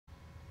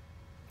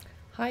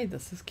Hi,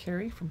 this is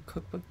Carrie from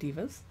Cookbook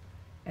Divas,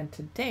 and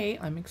today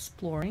I'm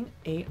exploring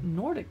a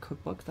Nordic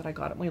cookbook that I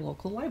got at my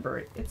local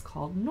library. It's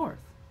called North,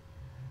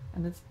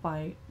 and it's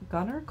by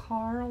Gunnar,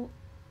 Karl,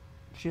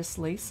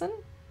 Gislason?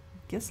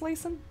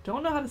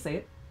 Don't know how to say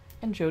it,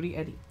 and Jody,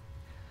 Eddy.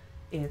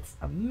 It's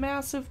a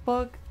massive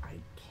book. I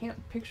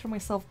can't picture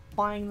myself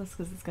buying this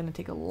because it's going to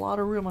take a lot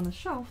of room on the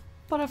shelf,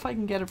 but if I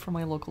can get it from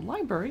my local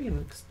library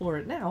and explore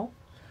it now,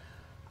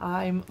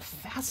 I'm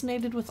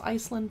fascinated with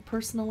Iceland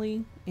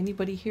personally.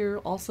 Anybody here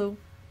also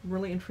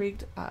really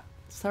intrigued?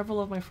 Several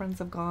of my friends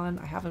have gone.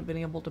 I haven't been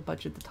able to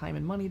budget the time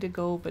and money to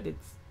go, but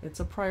it's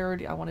a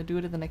priority. I want to do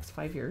it in the next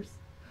 5 years.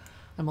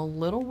 I'm a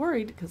little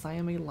worried because I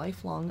am a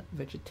lifelong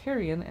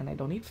vegetarian and I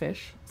don't eat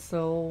fish.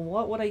 So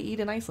what would I eat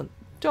in Iceland?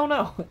 Don't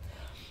know.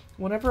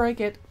 Whenever I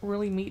get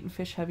really meat and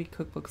fish heavy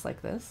cookbooks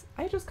like this,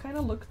 I just kind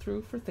of look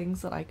through for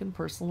things that I can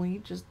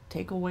personally just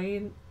take away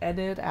and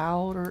edit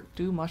out, or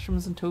do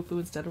mushrooms and tofu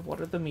instead of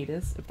what the meat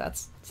is. If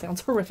that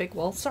sounds horrific,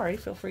 well, sorry,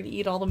 feel free to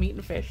eat all the meat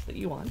and fish that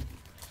you want.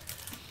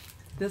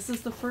 This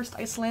is the first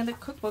Icelandic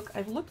cookbook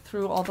I've looked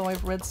through, although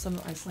I've read some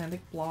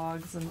Icelandic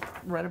blogs and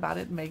read about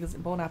it in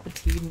magazine. Bon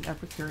Appetit and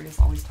Epicurious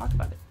always talk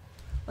about it.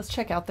 Let's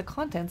check out the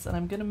contents, and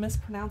I'm going to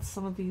mispronounce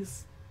some of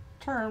these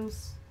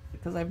terms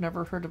because I've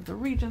never heard of the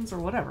regions or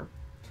whatever.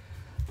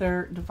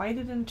 They're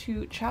divided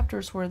into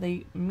chapters where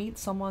they meet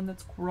someone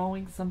that's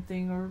growing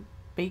something or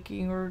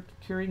baking or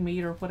curing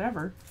meat or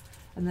whatever,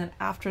 and then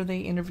after they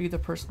interview the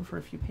person for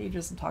a few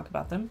pages and talk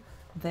about them,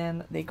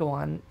 then they go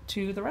on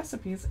to the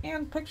recipes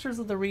and pictures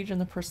of the region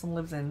the person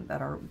lives in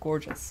that are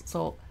gorgeous.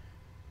 So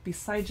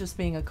besides just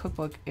being a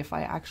cookbook, if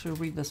I actually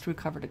read this through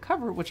cover to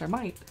cover, which I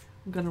might,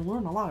 I'm going to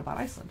learn a lot about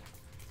Iceland.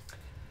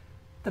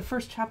 The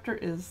first chapter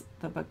is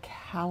the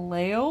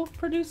bacalhau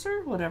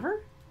producer,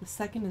 whatever. The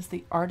second is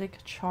the Arctic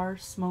char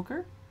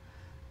smoker.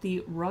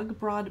 The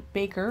rugbrod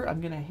baker,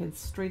 I'm going to head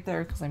straight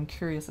there because I'm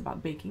curious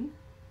about baking.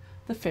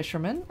 The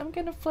fisherman, I'm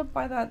going to flip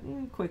by that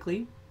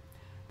quickly.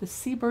 The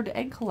seabird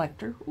egg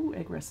collector,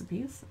 egg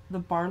recipes. The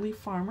barley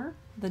farmer,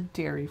 the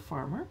dairy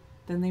farmer.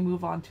 Then they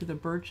move on to the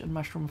birch and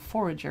mushroom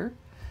forager.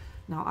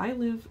 Now, I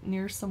live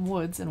near some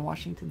woods in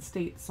Washington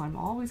State, so I'm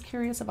always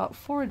curious about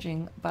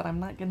foraging, but I'm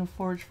not going to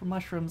forage for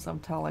mushrooms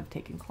until I've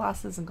taken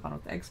classes and gone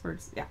with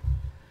experts. Yeah.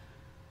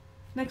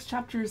 Next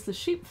chapter is the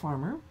sheep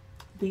farmer,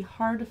 the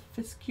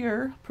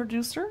hardfiskur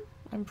producer,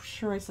 I'm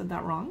sure I said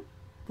that wrong,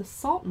 the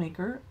salt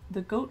maker,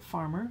 the goat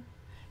farmer,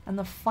 and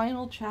the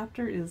final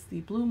chapter is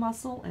the blue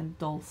mussel and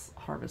dulse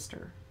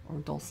harvester, or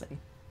dulce, I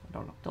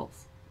don't know,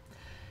 dulse.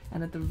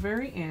 And at the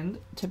very end,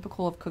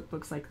 typical of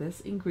cookbooks like this,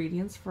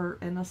 ingredients for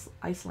an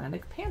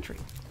Icelandic pantry.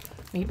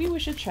 Maybe we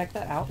should check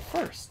that out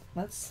first.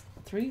 That's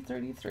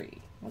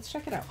 333. Let's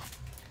check it out.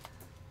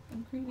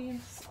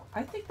 Ingredients.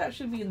 I think that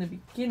should be in the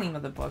beginning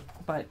of the book,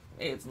 but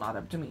it's not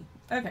up to me.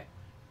 Okay.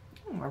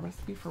 A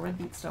recipe for red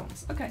beet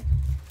stones. Okay.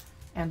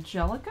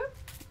 Angelica,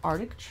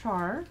 Arctic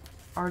char,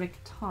 Arctic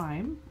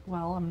thyme.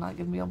 Well, I'm not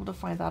going to be able to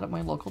find that at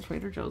my local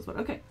Trader Joe's, but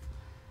okay.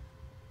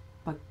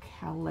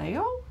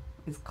 Bacalhau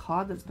is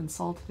cod that's been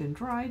salted and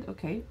dried.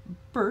 Okay.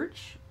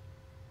 Birch,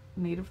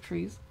 native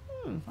trees.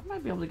 I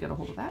might be able to get a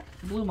hold of that.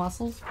 Blue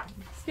mussels.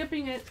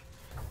 Skipping it.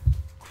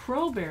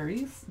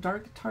 Crowberries,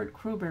 dark tart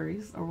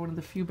crowberries, are one of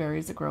the few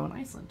berries that grow in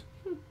Iceland.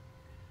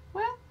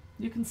 Well,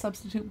 you can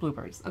substitute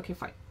blueberries. Okay,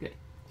 fine, good.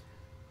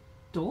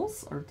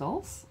 Dulse, or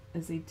dulse,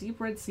 is a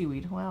deep red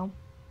seaweed. Well,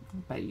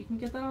 I bet you can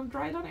get that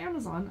dried on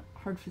Amazon.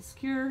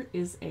 Hardfiskur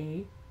is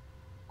a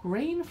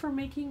grain for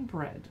making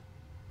bread.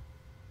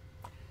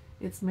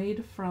 It's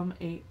made from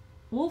a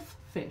wolf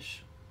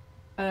fish.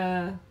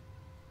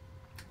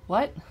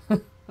 What?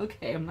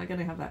 Okay, I'm not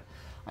gonna have that.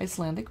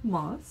 Icelandic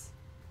moss.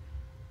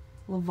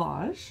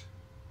 Lavage,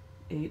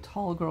 a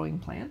tall growing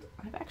plant.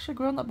 I've actually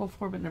grown that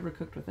before but never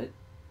cooked with it.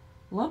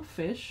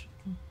 Lumpfish,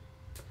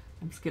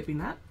 I'm skipping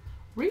that.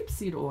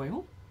 Rapeseed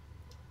oil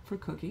for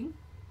cooking.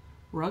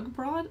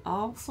 Rugbrod,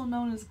 also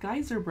known as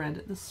geyser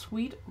bread, the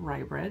sweet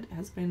rye bread,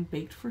 has been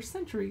baked for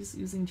centuries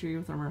using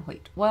geothermal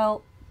heat.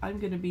 Well, I'm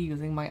going to be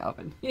using my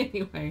oven.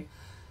 Anyway,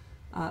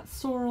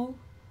 sorrel,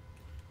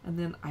 and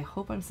then I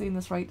hope I'm saying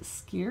this right,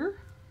 skyr.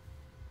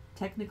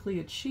 Technically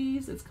a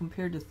cheese. It's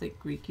compared to thick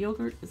Greek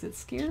yogurt. Is it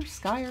skyr?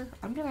 Skyer?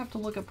 I'm going to have to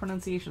look up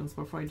pronunciations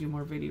before I do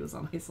more videos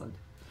on Iceland.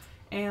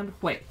 And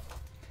whey.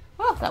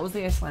 Well, that was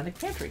the Icelandic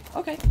pantry.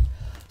 Okay.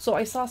 So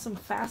I saw some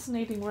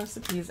fascinating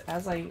recipes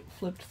as I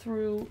flipped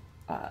through.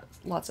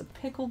 Lots of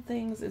pickled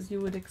things, as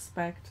you would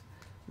expect.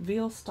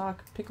 Veal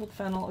stock, pickled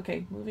fennel.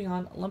 Okay, moving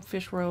on.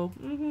 Lumpfish roe.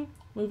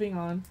 Moving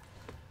on.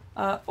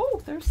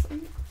 Oh, there's a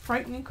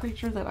frightening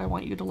creature that I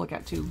want you to look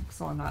at too,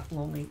 so I'm not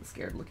lonely and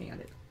scared looking at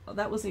it.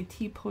 That was a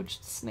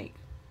tea-poached snake.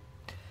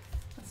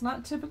 That's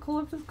not typical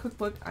of this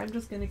cookbook. I'm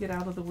just going to get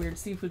out of the weird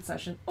seafood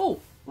session. Oh,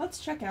 let's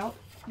check out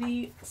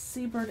the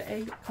seabird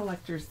egg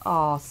collectors.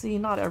 Oh, see,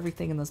 not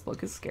everything in this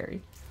book is scary.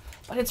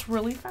 But it's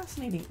really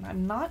fascinating.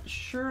 I'm not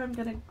sure I'm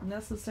going to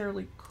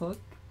necessarily cook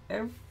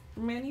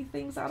many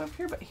things out of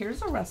here, but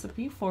here's a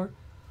recipe for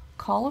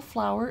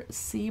cauliflower,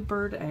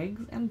 seabird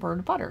eggs, and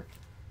bird butter.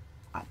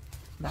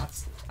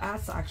 that's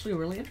actually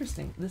really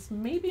interesting. This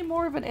may be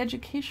more of an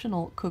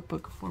educational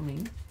cookbook for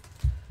me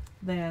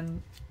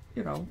than,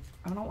 you know,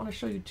 I don't want to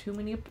show you too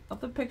many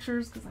of the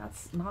pictures because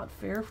that's not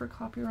fair for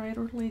copyright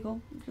or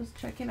legal. Just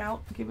checking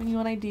out, giving you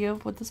an idea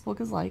of what this book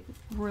is like.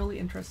 Really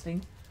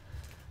interesting.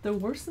 There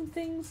were some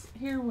things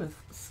here with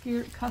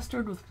skyr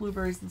custard with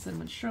blueberries and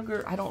cinnamon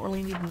sugar. I don't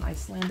really need an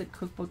Icelandic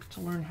cookbook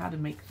to learn how to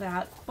make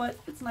that, but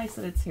it's nice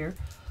that it's here.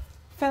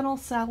 Fennel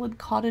salad,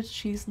 cottage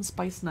cheese, and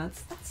spice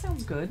nuts. That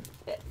sounds good.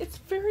 It's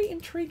very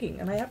intriguing,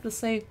 and I have to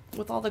say,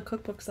 with all the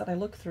cookbooks that I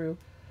look through,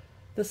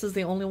 this is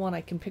the only one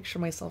I can picture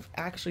myself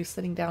actually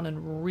sitting down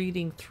and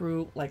reading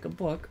through like a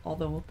book,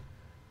 although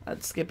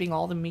skipping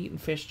all the meat and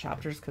fish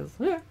chapters because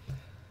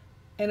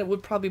and it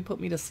would probably put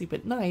me to sleep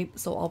at night,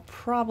 so I'll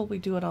probably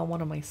do it on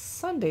one of my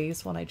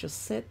Sundays when I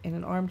just sit in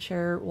an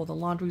armchair while the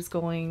laundry's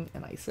going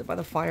and I sit by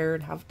the fire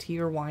and have tea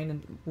or wine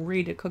and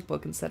read a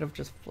cookbook instead of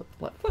just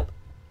flip.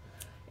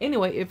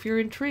 Anyway, if you're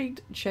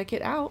intrigued, check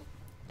it out.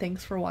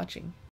 Thanks for watching.